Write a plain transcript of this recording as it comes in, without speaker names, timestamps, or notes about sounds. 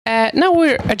Now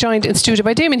we're joined in studio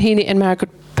by Damien Heaney and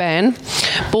Margaret Ben.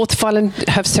 Both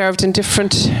have served in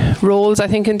different roles, I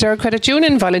think, in Derg Credit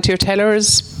Union, volunteer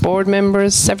tellers, board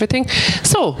members, everything.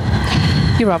 So,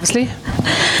 you're obviously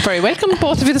very welcome,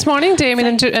 both of you, this morning,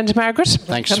 Damien and Margaret.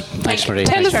 Thanks, Marie.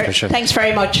 Thanks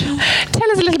very much.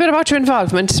 Tell us a little bit about your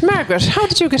involvement. Margaret, how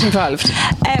did you get involved?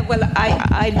 Well,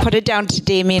 I put it down to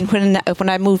Damien when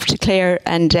I moved to Clare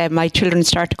and my children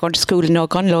started going to school in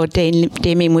Ogonnelloe.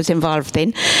 Damien was involved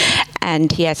then,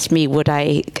 and he asked me was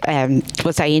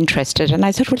I interested, and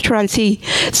I said, well, sure, I'll see.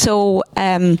 So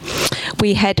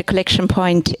we had a collection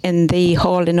point in the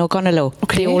hall in Ogonnelloe,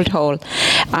 the old hall,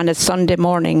 on a Sunday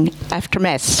morning after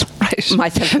Mass. Right.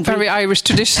 Myself and very Irish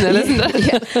traditional, isn't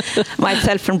it? Yeah.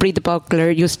 Myself and Bree the Bugler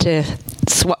used to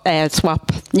swap,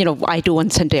 I do on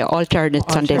Sunday,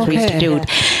 alternate Sundays we used to do it.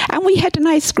 And we had a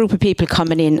nice group of people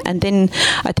coming in, and then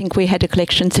I think we had a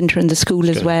collection centre in the school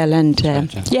as well, and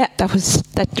that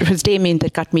was Damien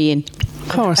that got me in. Of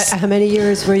course. How many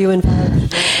years were you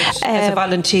involved as a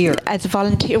volunteer? As a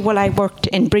volunteer, well, I worked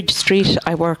in Bridge Street.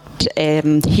 I worked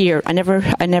here. I never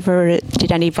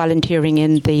did any volunteering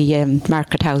in the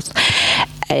Market House,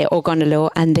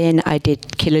 Ogonnellow, and then I did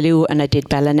Killaloe and I did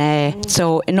Ballina.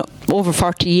 So in over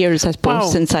 40 years, I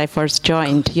suppose, since I first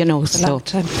joined.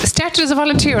 Started as a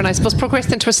volunteer and I suppose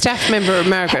progressed into a staff member,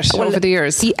 Margaret, over the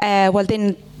years.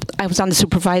 Then I was on the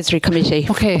supervisory committee,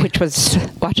 which was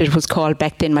what it was called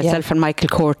back then, myself and Michael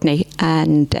Courtney.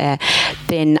 And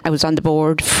then I was on the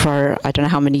board for I don't know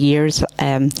how many years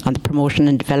on the promotion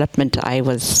and development. I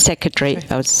was secretary,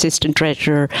 I was assistant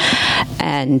treasurer,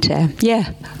 and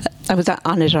I was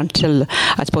on it until,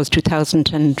 I suppose,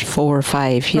 2004 or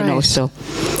 5, so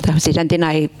that was it. And then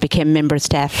I became member of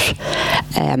staff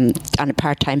on a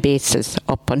part-time basis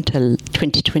up until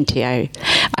 2020.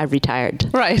 I retired.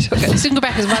 Right, okay. So you can go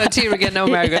back as volunteer again now,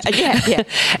 Margaret. Yeah.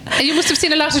 You must have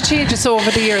seen a lot of changes over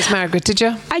the years, Margaret, did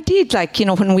you? I did,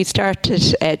 when we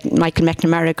started, Michael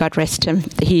McNamara, God rest him,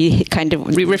 he kind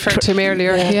of... We referred to him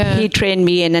earlier. Yeah. He trained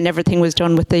me in, and everything was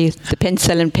done with the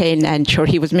pencil and pen, and sure,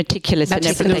 he was meticulous in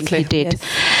everything he did.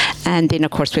 Yes. And then,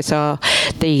 of course, we saw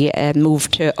the move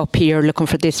to up here, looking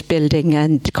for this building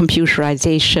and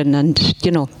computerisation and,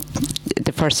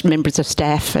 the first members of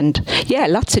staff, and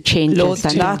lots of changes.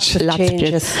 Lots of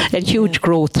changes. And huge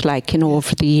growth,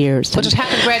 over the years. But it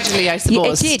happened gradually, I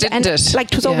suppose, it did. Didn't it?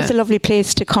 It was always a lovely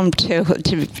place to come to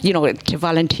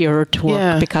volunteer or to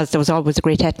work, because there was always a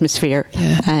great atmosphere.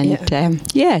 Yeah. And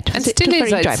it still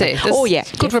is, I'd say.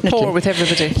 There's good rapport with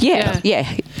everybody. Yeah.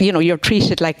 You're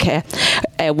treated like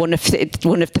one of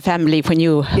the family when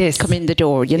you come in the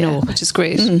door, which is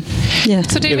great.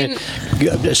 So, David...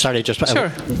 Sorry, just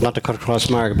sure. Not to cut across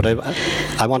Margaret, but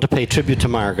I want to pay tribute to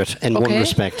Margaret in one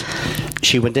respect.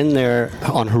 She went in there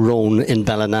on her own in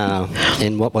Ballina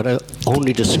in what I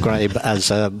only describe as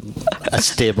a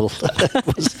stable.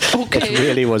 It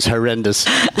really was horrendous.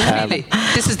 Really?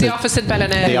 This is the office in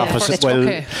Ballina? The office,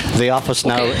 the office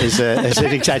now is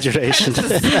an exaggeration.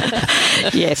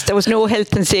 Yes, there was no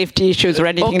health and safety issues or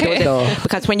anything.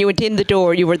 Because when you went in the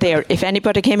door, you were there. If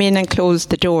anybody came in and closed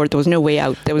the door, there was no way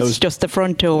out. There was just the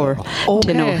front door.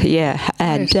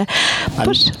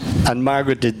 And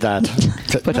Margaret did that.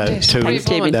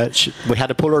 We had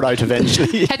to pull her out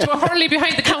eventually. Had you a hurley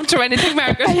behind the counter or anything,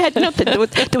 Margaret? I had nothing. There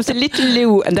was a little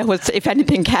loo, and that was, if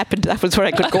anything happened, that was where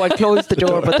I could go and close the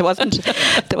door. But there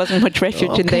wasn't much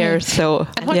refuge in there. So.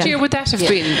 And what year would that have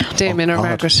been, Damien or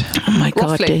Margaret? Oh my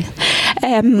God! Roughly.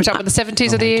 We're talking about the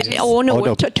 70s or the 80s? Oh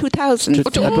no, 2000. It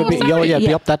would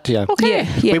be up that. Yeah. Okay.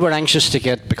 We were anxious to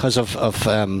get, because of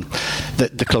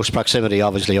the close proximity,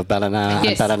 obviously, of Ballina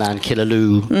and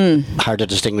Killaloe. Hard to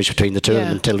distinguish between the two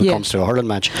until it comes to a hurling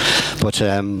match,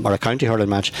 or a county hurling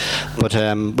match. But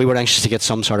we were anxious to get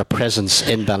some sort of presence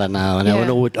in Ballina, and I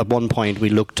know at one point we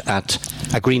looked at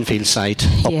a greenfield site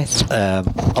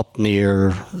up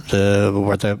near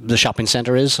where the shopping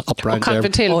centre is, up around there.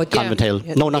 Convent Hill. Convent Hill.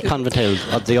 No, not Convent Hill.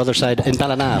 The other side in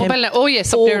Ballina. Oh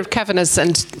yes, up near Kavanagh's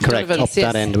and correct. Donoville's,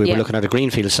 Up that end, we were looking at a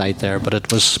greenfield site there, but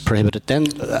it was prohibited. Then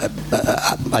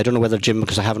I don't know whether Jim,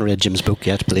 because I haven't read Jim's book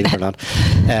yet, believe it or not,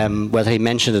 whether he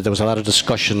mentioned that there was a lot of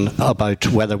discussion about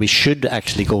whether we should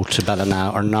actually go to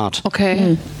Ballina or not.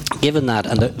 Okay. Given that,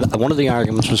 and one of the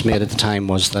arguments was made at the time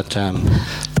was that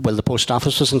the post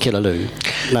office was in Killaloe.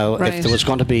 Now, if there was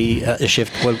going to be a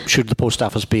shift, well, should the post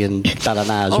office be in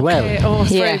Ballina as well?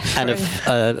 And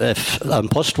if An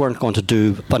Post weren't going to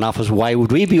do an office, why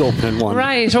would we be opening one?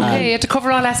 Right. Okay. You had to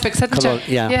cover all aspects, hadn't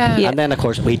you? And then, of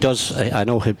course, he does. I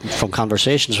know from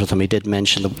conversations with him, he did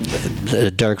mention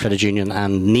the Derg Credit Union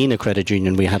and Nina Credit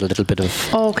Union. We had a little bit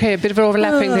of a bit of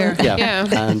overlapping there.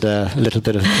 And a little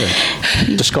bit of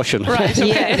discussion. Right.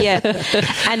 Okay.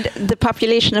 And the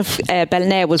population of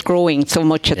Ballina was growing so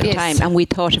much at the time, and we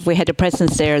thought if we had a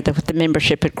presence there, that the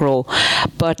membership would grow.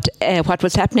 But what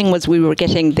was happening was we were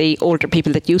getting the older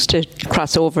people that used to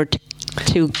cross over to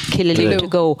Killaloe to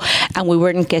go, and we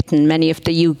weren't getting many of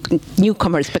the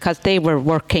newcomers because they were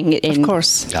working in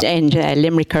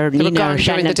Limerick or Nina or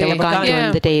Shannon. They were gone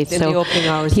during the day. In the opening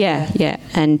hours.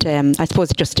 And I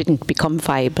suppose it just didn't become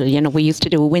viable. You know, we used to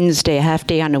do a half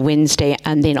day on a Wednesday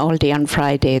and then all day on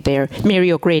Friday there.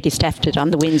 Mary O'Grady staffed it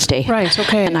on the Wednesday. Right,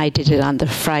 okay. And I did it on the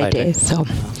Friday. So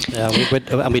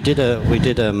we did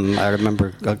I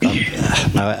remember,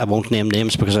 now I won't name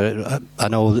names because I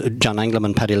know John Anglam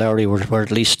and Paddy Lowry were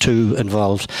at least two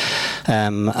involved,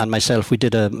 and myself. We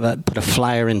did put a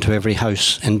flyer into every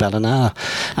house in Ballina,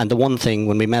 and the one thing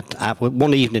when we met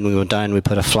one evening we went down, we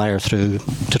put a flyer through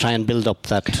to try and build up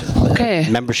that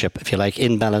membership, if you like,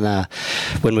 in Ballina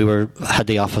when we had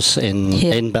the office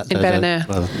in Ballina,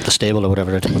 the stable or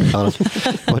whatever it would call it.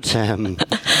 But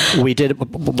we did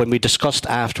when we discussed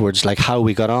afterwards, like how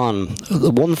we got on.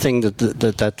 The one thing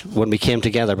that when we came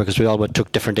together, because we all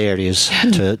took different areas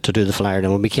to do the flyer,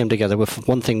 and when we came together,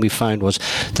 one thing we found was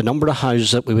the number of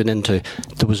houses that we went into,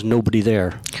 there was nobody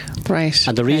there. Right.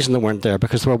 And the reason they weren't there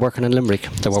because they were working in Limerick.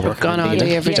 They were working gone all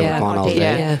day every day. They were gone all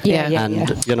day.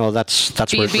 And you know that's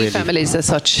where really families as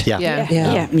such.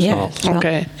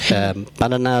 Okay.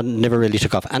 Ballina never really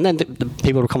took off, and then the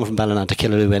people were coming from Ballina to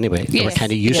Killaloe anyway. They were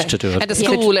kind of used to do it, and the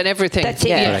school and everything. That's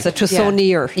it. It was so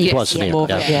near. It was near.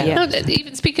 No,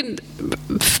 even speaking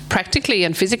practically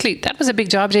and physically, that was a big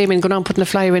job, Damien, going on putting a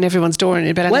flyer in everyone's door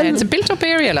in Ballina. Well, it's a built-up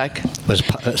area, like.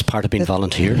 As part of being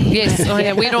volunteer. Yes,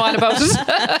 we know all about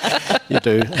it. You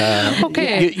do.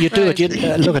 You do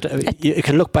it. You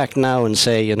can look back now and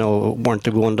say, you know, weren't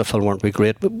we wonderful? Weren't we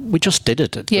great? But we just did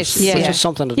it. It was just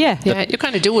something. That you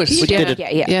kind of do it. We did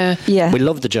it. We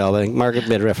loved the job. I think Margaret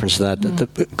made a reference to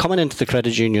that. Coming into the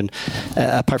credit union,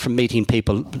 apart from meeting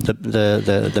people,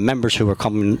 the members who were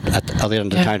coming at the other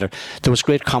end of the counter, there was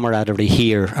great camaraderie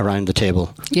here around the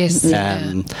table. Yes.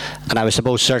 And I was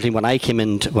suppose certainly when I came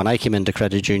into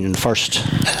credit union first,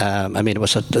 I mean, it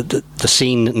was the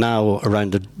scene now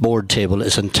around the board table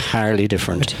is entirely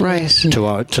different, right?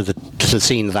 To the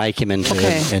scene that I came into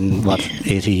in what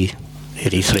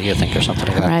 83, I think, or something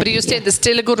like that. Right. But you said there's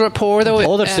still a good rapport, though.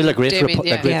 Oh, there's still a great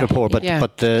rapport, but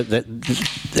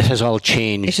it has all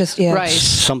changed. It's just, right.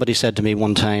 Somebody said to me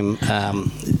one time,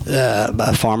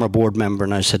 a former board member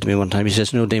now said to me one time, he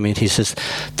says, "No, Damien," he says,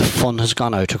 "the fun has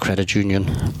gone out of credit union,"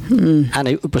 and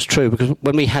it was true because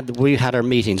when we had our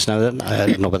meetings. Now I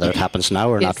don't know whether it happens now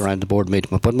or not around the board meeting,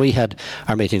 but when we had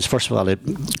our meetings, first of all,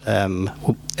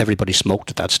 everybody smoked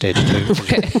at that stage too.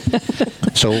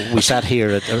 So we sat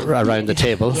here around the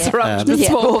table, surrounded with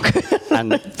smoke,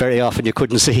 and very often you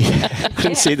couldn't see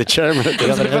the chairman at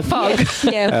the other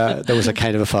end. There was a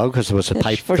kind of a fog because there was a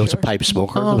pipe. There was a pipe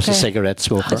smoker. There was a cigarette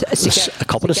smoker. A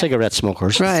couple of cigarette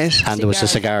smokers. Right. And there was a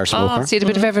cigar smoker. So you had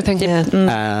a bit of everything.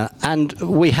 And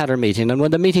we had our meeting, and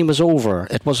when the meeting was over,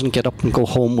 it wasn't get up and go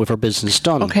home with our business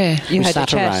done. Okay. We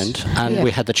sat around and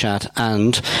we had the chat.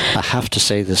 And I have to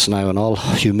say this now in all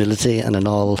humility and in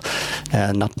all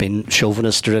not being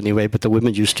chauvinist or any way, but the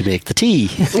women used to make the tea.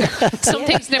 Some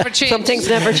things never change. Some things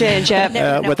never change.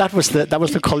 But that was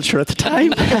the culture at the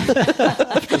time.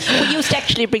 We used to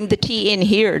actually bring the tea in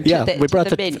here to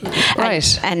the bin,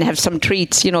 right, and have some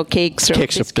treats, you know, cakes or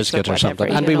biscuit or something,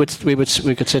 and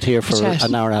we could sit here for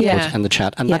an hour afterwards and the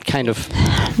chat, and that kind of.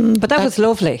 But that was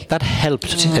lovely. That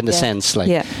helped in the sense, like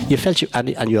you felt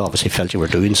and you obviously felt you were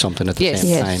doing something at the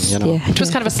same time. You know, it was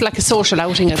kind of like a social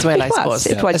outing as well. I suppose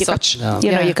it was.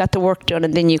 You know, you got the work done,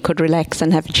 and then you could relax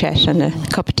and have a chat and a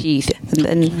cup of tea.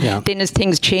 And then as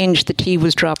things changed, the tea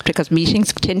was dropped because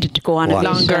meetings tended to go on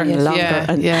longer and longer.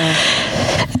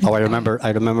 Oh, I remember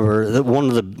that one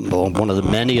of the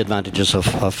many advantages of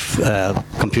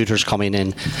computers coming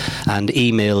in and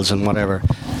emails and whatever.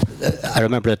 I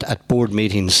remember at board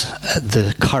meetings,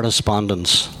 the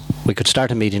correspondence we could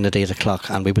start a meeting at 8 o'clock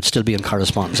and we would still be in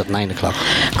correspondence at 9 o'clock.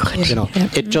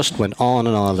 It just went on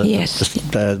and on.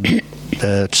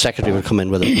 The secretary would come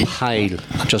in with a pile,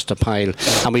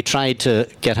 and we tried to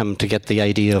get him to get the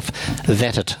idea of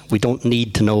vet it. We don't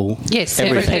need to know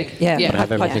everything. But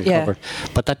have everything covered.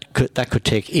 But that could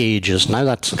take ages. Now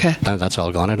that's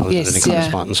all gone. I don't have any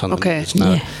correspondence on them.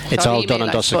 It's all done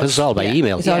and dusted because it's all by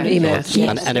email. It's all email.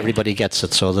 And everybody gets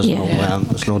it, so there's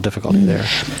no difficulty there.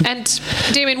 And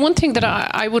Damien, one thing that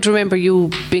I would remember you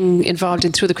being involved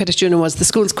in through the credit union was the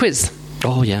school's quiz.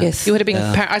 Oh, yeah. Yes. You had a big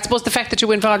I suppose the fact that you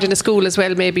were involved in a school as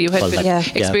well, maybe you had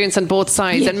experience on both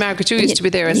sides, and Margaret, you used to be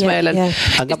there as well. And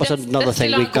that was another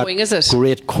thing. We got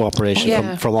great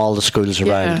cooperation from all the schools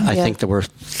around. I think there were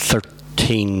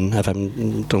 13,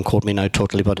 don't quote me now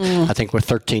totally, but I think we're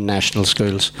 13 national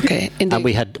schools. And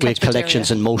we had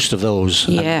collections in most of those.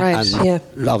 And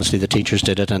obviously the teachers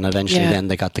did it, and eventually then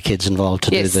they got the kids involved to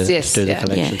do the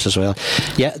collections as well.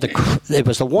 It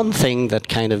was the one thing that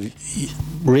kind of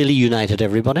really united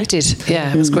everybody. It did,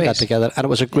 it was great. Got together, and it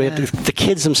was a great. The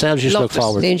kids themselves used to look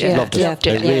forward. Loved it.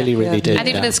 They really did. And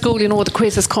even in school, the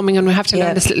quiz is coming, and we have to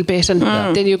learn this little bit, and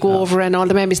then you go over, and all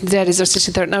the mummies and daddies are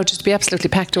sitting there now, just to be absolutely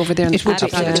packed over there. It would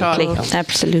be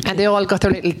absolutely. And they all got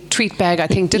their little treat bag, I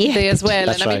think, didn't they, as well?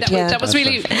 That's and I mean, that was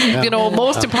really,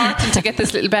 most important to get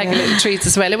this little bag of little treats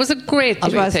as well. It was a great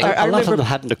thing. A lot of them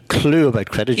hadn't a clue about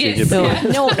credit union. No.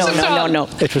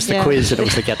 It was the quiz, and it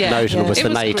was the getting out, and it was the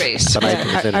night.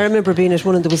 I remember being at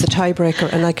one, and there was a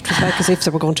tiebreaker, and it was like as if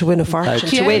they were going to win a fortune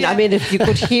to win. I mean, if you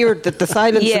could hear the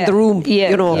silence in the room,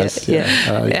 It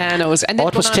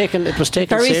was taken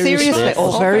very seriously.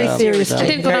 Very seriously. And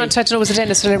then going on to, was it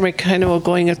Dennis Limerick kind of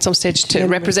going at some stage to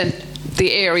represent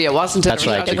the area, wasn't it? That's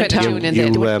right.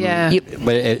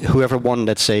 Whoever won,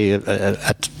 let's say,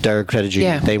 at Derg Credit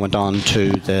Union, they went on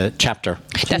to the chapter.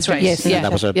 That's right. Yes. And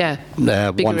that was a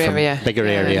bigger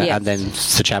area, and then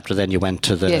the chapter. Then you went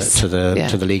to the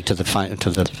league, to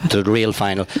the real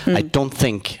final. I don't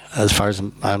think, as far as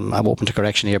I'm open to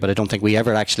correction here, but I don't think we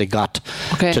ever actually got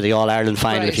to the All Ireland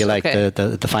final, if you like,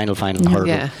 the final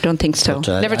hurdle. Don't think so.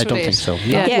 But, never too late. I don't think so.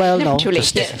 Well, no.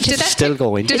 Still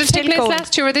going. Did it take place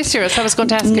last year or this year? I was going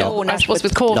to ask. No, I suppose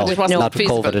with COVID, it wasn't not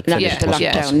feasible. COVID. Not with the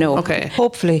lockdown. No. Okay.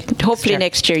 Hopefully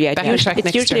next year.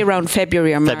 It's usually around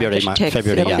February or March.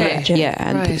 February.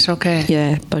 Right. Okay.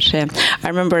 Yeah, but I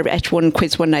remember at one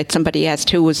quiz one night somebody asked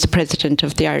who was the president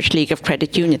of the Irish League of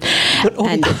Credit Union,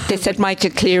 and they said Michael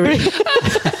Cleary. Good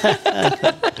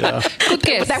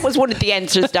guess. That was one of the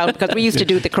answers down, because we used to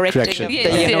do the correction.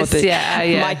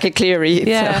 Michael Cleary.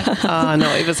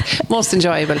 No, it was most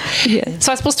enjoyable.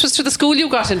 So I suppose it was through the school you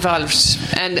got involved,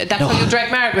 and that's why you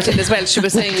dragged Margaret in as well. She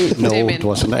was saying, no, it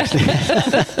wasn't actually.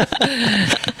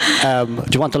 Do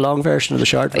you want the long version or the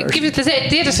short version? Give it the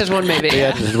edited one, maybe. The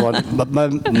edited one. But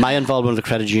my involvement with the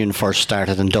credit union first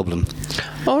started in Dublin.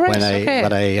 All right. When I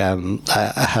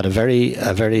had a very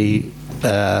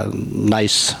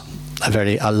nice,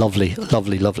 a lovely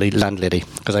landlady,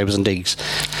 because I was in digs,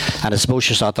 and I suppose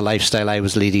she thought the lifestyle I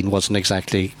was leading wasn't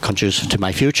exactly conducive to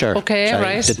my future. Okay,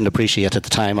 right. I didn't appreciate at the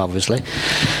time, obviously.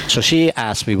 So she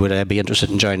asked me would I be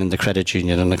interested in joining the credit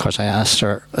union, and of course I asked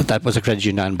her. That was a credit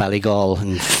union in Ballygall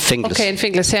in Finglas. Okay, in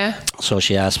Finglas, yeah. So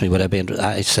she asked me would I be interested.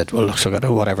 I said, well, look, so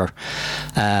whatever.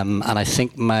 And I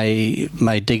think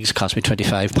my digs cost me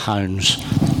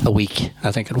 £25 a week,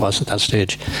 I think it was at that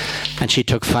stage, and she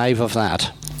took 5 of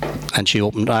that. And she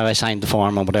opened. I signed the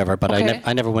form or whatever, but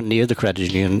I never went near the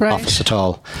credit union office at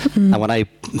all. And when I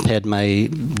paid my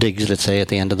digs, let's say at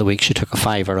the end of the week, she took a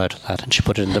 £5 out of that and she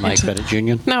put it into my credit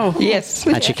union. No, yes,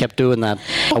 and she kept doing that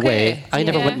away. I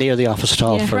never went near the office at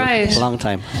all for a long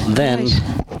time. Then,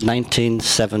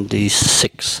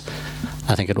 1976.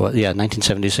 I think it was,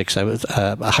 1976.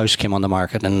 A house came on the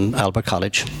market in Albert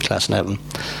College, Class 11,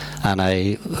 and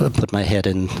I put my head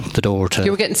in the door to... You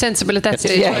were getting sensible at that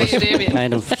stage,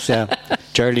 kind of,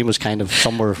 Geraldine was kind of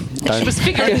somewhere down... She was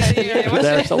figuring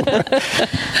there somewhere.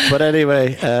 But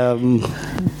anyway, that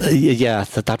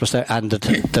was there, and the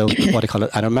what do you call it?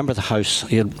 And I remember the house.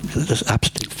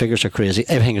 Absolutely, figures are crazy.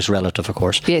 Everything is relative, of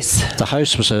course. Yes. The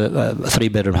house was a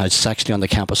 3-bedroom house. It's actually on the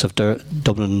campus of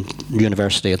Dublin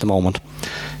University at the moment.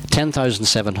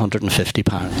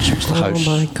 £10,750 was the house.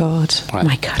 Oh my God! Right.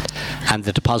 My God! And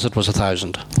the deposit was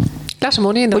 1,000. Lot of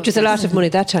money, which is a lot of money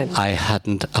at that time. I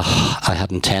hadn't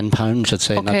 £10, I'd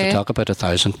say, not to talk about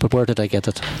 1,000. But where did I get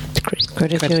it?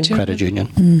 Credit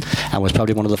Union. And it was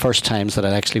probably one of the first times that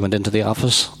I actually went into the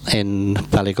office in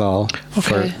Ballygall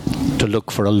to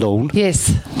look for a loan.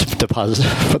 Yes. deposit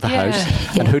for the house.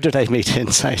 And who did I meet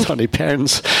inside? Only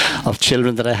parents of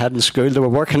children that I had in school. They were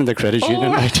working in the credit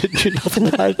union. I didn't knew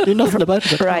nothing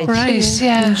about it. Right,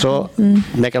 yeah. So,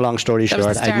 make a long story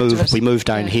short, we moved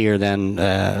down here then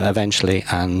eventually,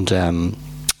 and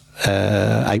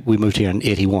we moved here in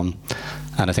 81.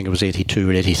 And I think it was 82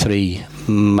 or 83.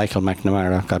 Michael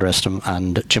McNamara, God rest him,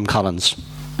 and Jim Collins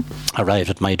arrived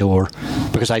at my door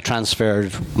because I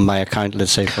transferred my account,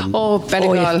 let's say, from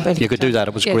Bellinghall. You could do that.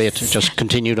 It was great. It just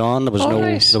continued on. There was no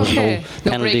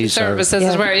penalties.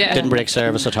 Didn't break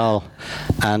service at all.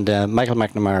 And Michael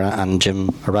McNamara and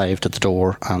Jim arrived at the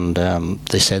door, and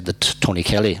they said that Tony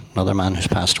Kelly, another man who's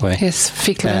passed away, he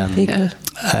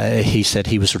said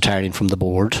he was retiring from the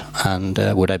board, and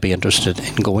would I be interested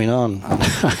in going on?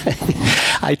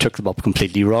 I took them up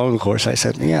completely wrong, of course. I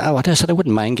said, I said I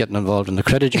wouldn't mind getting involved in the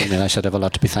credit union. I said I have a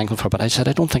lot to be thankful for, but I said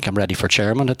I don't think I'm ready for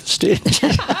chairman at this stage. Go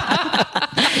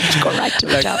right to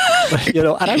the top.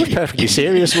 And I was perfectly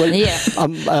serious. Well,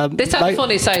 they had a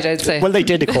funny side, I'd say. Well, they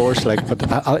did, of course.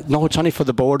 But no, it's only for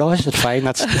the board. I said, fine.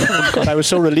 God, I was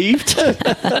so relieved. So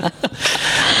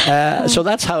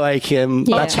that's how I came.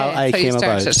 That's how I came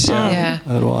about. It was.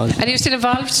 And are you still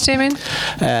involved, Damien?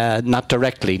 Not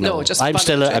directly. No, just I'm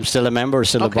still a member,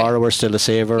 still a borrower, still a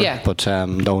saver. Yeah. But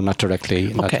no, not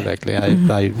directly. Not directly.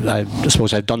 I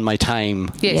suppose I've done my time.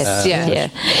 Yes.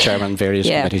 Chairman various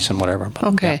committees and whatever.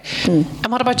 Okay. And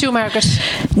what about you, Margaret?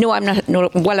 No, I'm not. No,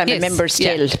 well, I'm a member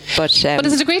still, but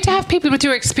isn't it great to have people with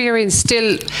your experience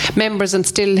still members and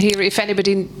still here? If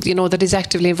anybody that is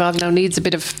actively involved now needs a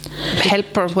bit of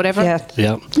help or whatever.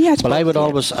 Yeah. Well, I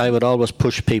would always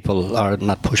push people, or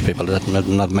not push people.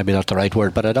 Maybe not the right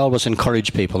word, but I'd always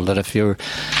encourage people that if you're,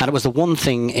 and it was the one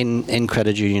thing in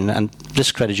credit union, and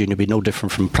this credit union would be no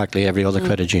different from practically every other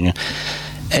credit union.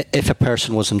 If a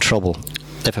person was in trouble,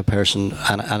 if a person,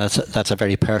 and that's a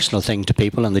very personal thing to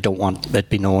people, and they don't want it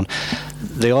be known,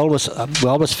 we always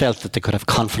felt that they could have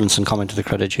confidence in coming to the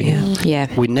credit union.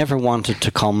 We never wanted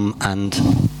to come and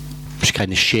just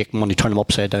kind of shake money, turn them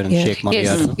upside down and shake money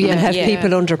out of them. And have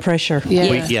people under pressure. How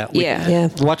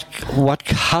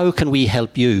can we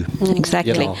help you?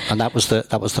 Exactly. And that was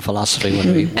the philosophy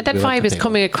when we. And that vibe is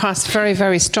coming across very,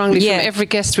 very strongly from every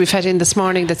guest we've had in this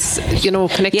morning that's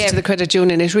connected to the credit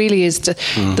union. It really is.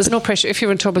 There's no pressure. If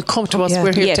you're in trouble, come to us.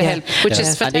 We're here to help, which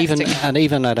is fantastic. And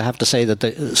even I'd have to say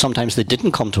that sometimes they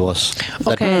didn't come to us.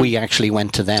 That we actually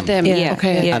went to them.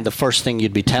 And the first thing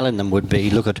you'd be telling them would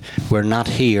be, look, we're not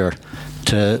here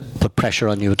to put pressure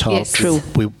on you at all. Yes. True.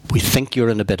 We think you're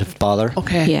in a bit of bother.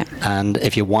 And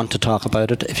if you want to talk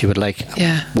about it, if you would like,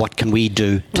 what can we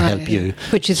do to help you?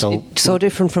 Which is so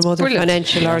different from other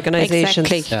financial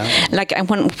organisations. Exactly. Like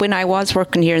when I was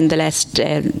working here in the last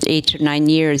 8 or 9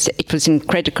 years, it was in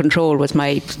credit control was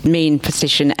my main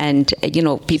position, and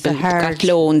people got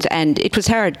loans, and it was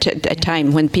hard at a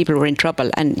time when people were in trouble,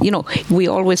 and we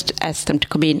always asked them to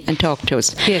come in and talk to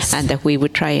us, and that we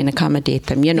would try and accommodate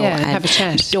them, and have a chat.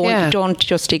 Don't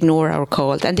just ignore our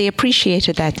calls. And they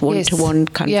appreciated that one-to-one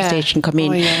conversation. Come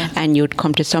in and you'd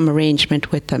come to some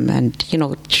arrangement with them, and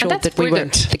show that we were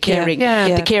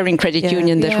the caring credit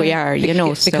union that we are.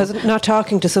 Because not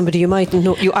talking to somebody you mightn't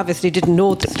know, you obviously didn't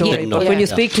know the story, but when you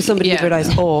speak to somebody, you realise,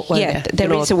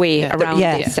 there is a way around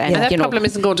this, and that problem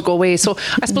isn't going to go away. So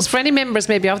I suppose for any members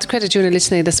maybe of the credit union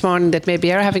listening this morning that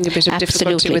maybe are having a bit of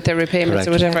difficulty with their repayments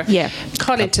or whatever,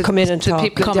 come in and talk.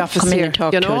 People in the office come in and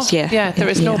talk to us. There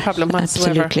is no problem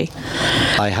whatsoever. Absolutely.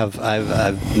 I have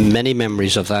many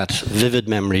memories of that, vivid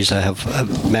memories. I have a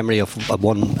memory of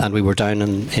one, and we were down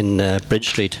in Bridge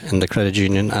Street in the credit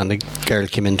union, and a girl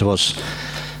came into us.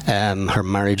 Her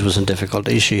marriage was in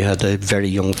difficulty. She had a very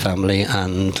young family,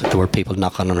 and there were people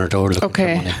knocking on her door looking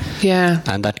for money.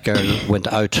 And that girl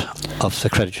went out of the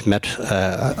credit, met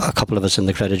a couple of us in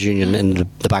the credit union in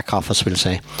the back office, we'll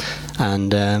say,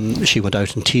 and she went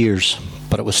out in tears.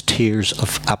 But it was tears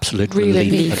of absolute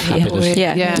relief and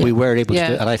happiness. We were able to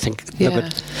do it, and I think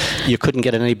you couldn't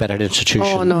get any better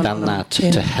institution than that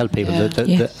to help people.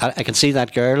 I can see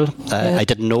that girl. I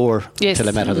didn't know her till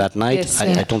I met her that night.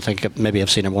 I don't think maybe I've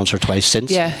seen her once or twice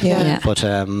since. But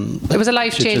it was a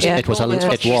life-changing. It was an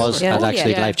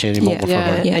actually life-changing moment for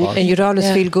her. And you'd always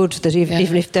feel good that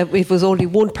even if it was only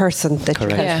one person that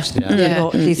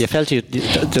you felt you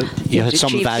had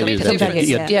some value,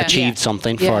 you had achieved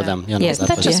something for them.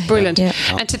 That's just brilliant.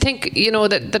 And to think,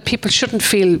 that people shouldn't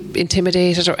feel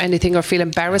intimidated or anything, or feel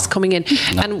embarrassed coming in.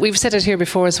 And we've said it here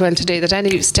before as well today, that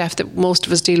any staff that most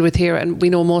of us deal with here, and we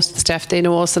know most of the staff, they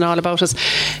know us and all about us.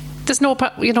 There's no,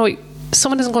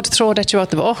 someone isn't going to throw it at you out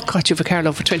the oh God, you have a car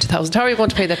loan for 20,000. How are you going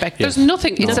to pay that back? There's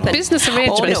nothing. It's a business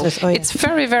arrangement. It's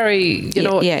very, very,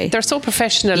 they're so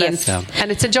professional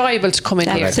and it's enjoyable to come in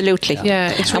here. Absolutely.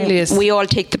 Yeah, it really is. We all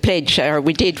take the pledge, or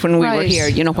we did when we were here,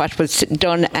 what was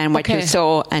done and what you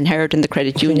saw and heard in the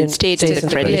credit union stayed in the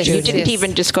credit union. You didn't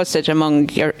even discuss it among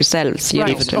yourselves.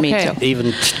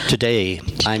 Even today,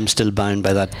 I'm still bound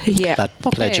by that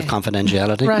pledge of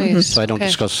confidentiality. Right. So I don't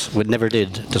would never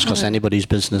did discuss anybody's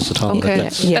business at all. Okay.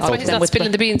 That's why he's not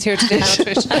spilling the beans here today.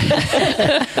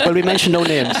 Well, we mentioned no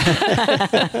names.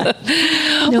 But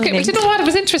you know what? It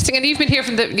was interesting, and you've been here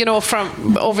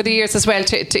from over the years as well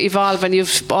to evolve, and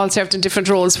you've all served in different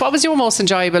roles. What was your most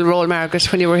enjoyable role,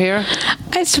 Margaret, when you were here?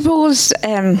 I suppose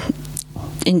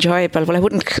enjoyable. Well,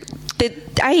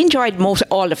 I enjoyed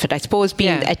all of it, I suppose,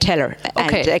 being a teller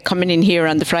and coming in here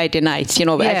on the Friday nights,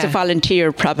 as a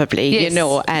volunteer probably,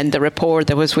 and the rapport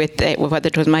that was with, whether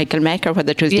it was Michael Mack or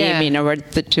whether it was Damien or whether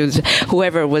it was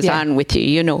whoever was on with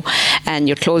you, and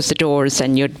you'd close the doors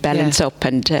and you'd balance up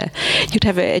and you'd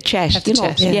have a chat,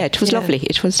 Yeah, it was lovely.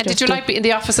 It was. And did you like being in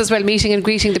the office as well, meeting and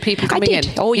greeting the people coming in?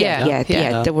 Oh, yeah.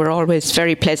 They were always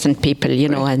very pleasant people,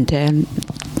 and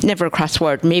never a cross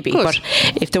word, maybe. Good. But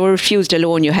if they were refused a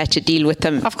loan, you had to deal with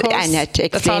them, of course, and had to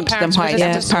explain to them why.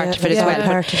 That's part of it as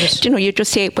well. But, you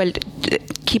just say, well,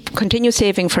 continue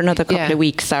saving for another couple of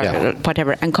weeks or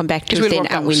whatever, and come back to us then,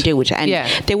 and we'll do it. And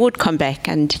they would come back,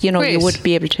 and you would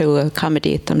be able to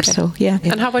accommodate them. Okay. So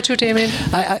And how about you, Damien?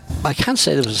 I can't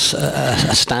say there was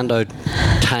a standout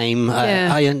time.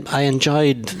 I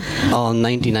enjoyed all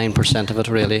 99% of it.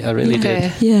 Really, I really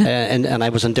did. Yeah. And I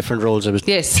was in different roles. I was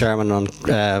chairman on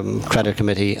credit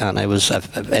committee, and I was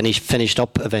finished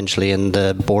up eventually in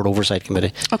the board oversight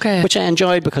committee, which I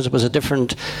enjoyed because it was a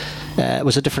different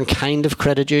kind of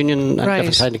credit union and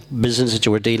different kind of business that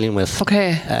you were dealing with.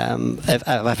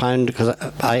 I found, because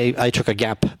I took a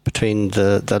gap between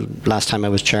the last time I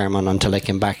was chairman until I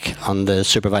came back on the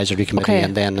supervisory committee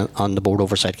and then on the board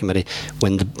oversight committee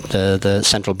when the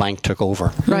central bank took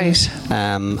over. Right.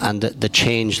 And the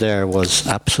change there was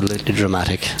absolutely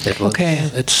dramatic. It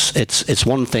was, it's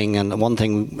one thing, and one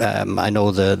thing I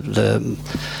know the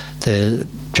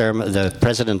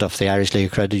president of the Irish League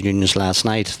of Credit Unions last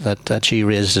night, that she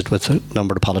raised it with a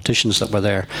number of politicians that were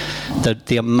there, that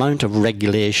the amount of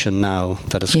regulation now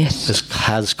that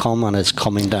has come and is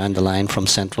coming down the line from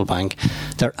central bank,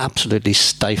 they're absolutely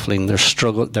stifling, they're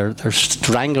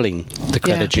strangling the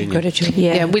credit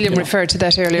union. William referred to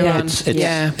that earlier on.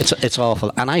 It's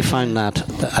awful, and I find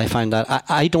that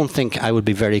I don't think I would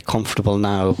be very comfortable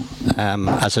now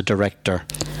as a director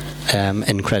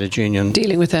in credit union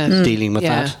dealing with that.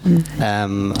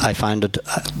 I found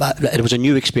it was a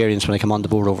new experience when I came on the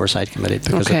board oversight committee,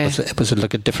 because it was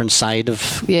like a different side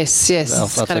of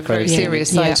of kind of very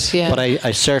serious side. But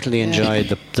I certainly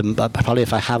enjoyed the probably,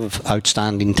 if I have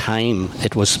outstanding time,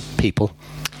 it was people.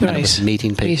 And it was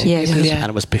meeting people, and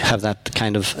it was have that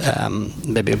kind of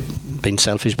maybe being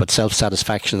selfish, but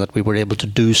self-satisfaction that we were able to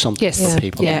do something for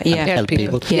people and help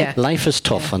people. Life is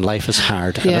tough and life is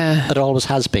hard. And it always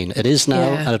has been. It is now,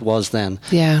 and it was then.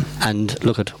 And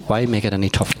look at why make it any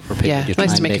tougher for people? You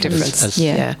nice to make a difference.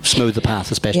 Smooth the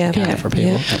path as best you can for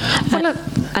people.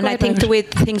 And I think the way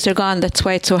things are gone, that's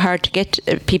why it's so hard to get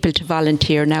people to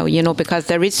volunteer now. Because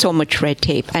there is so much red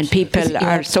tape, and people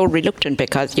are so reluctant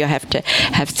because you have to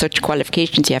have such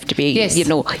qualifications. You have to be,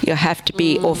 you have to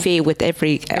be au fait with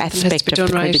every aspect of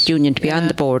the credit union to be on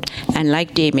the board. And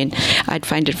like Damien, I'd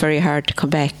find it very hard to come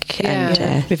back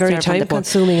and be very time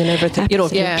consuming and everything.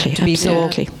 To be so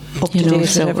up to date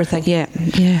with everything.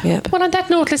 Well, on that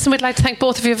note, listen, we'd like to thank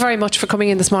both of you very much for coming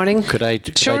in this morning. Could I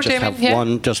just have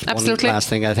one last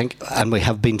thing? I think, and we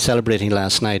have been celebrating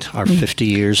last night our 50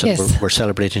 years, and we're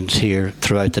celebrating it here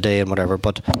throughout the day and whatever.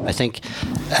 But I think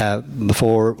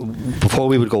before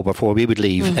we would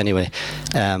leave anyway,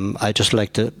 I'd just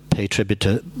like to pay tribute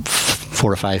to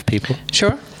 4 or 5 people.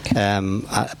 Sure.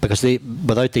 Because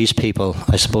without these people,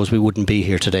 I suppose we wouldn't be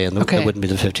here today, and there wouldn't be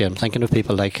the 50. I'm thinking of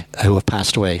people who have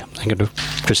passed away. I'm thinking of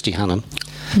Christy Hannon.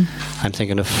 I'm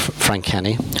thinking of Frank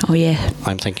Kenny. Oh yeah.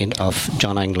 I'm thinking of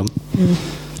John Anglem,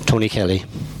 Tony Kelly,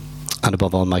 and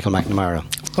above all, Michael McNamara.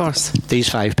 Of course. These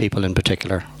 5 people in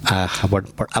particular were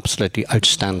absolutely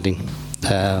outstanding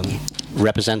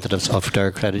representatives of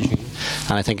Derg Credit Union.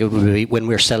 And I think it would be, when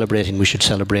we're celebrating, we should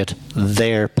celebrate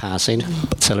their passing,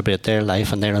 but celebrate their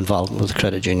life and their involvement with the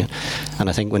credit union. And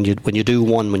I think when you do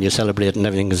one, when you celebrate and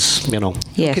everything is,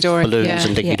 balloons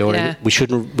and dinky-dory, we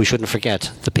shouldn't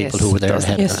forget the people who were there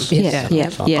ahead of us.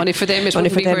 Only for them it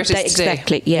wouldn't be where it is today.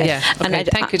 Exactly, yeah. Okay,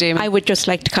 thank you, Damon. I would just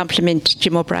like to compliment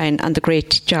Jim O'Brien on the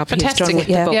great job he's done with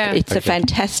the book. It's a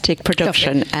fantastic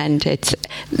production, and it's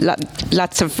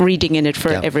lots of reading in it for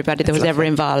everybody that was ever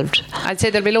involved. I'd say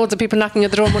there'll be loads of people knocking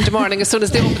at the door Monday morning as soon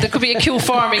as they open. There could be a queue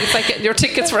forming. It's like getting your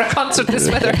tickets for a concert this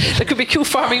weather. There could be queue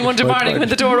forming Monday morning when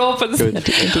the door opens.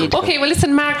 Indeed. Okay, well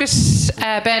listen, Margaret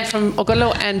Ben from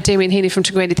Ogullo and Damien Heaney from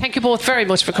Tugweendy, thank you both very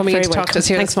much for coming in to talk to us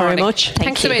here this morning. Thanks very much.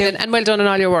 Thanks a million, and well done on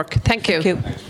all your work. Thank you.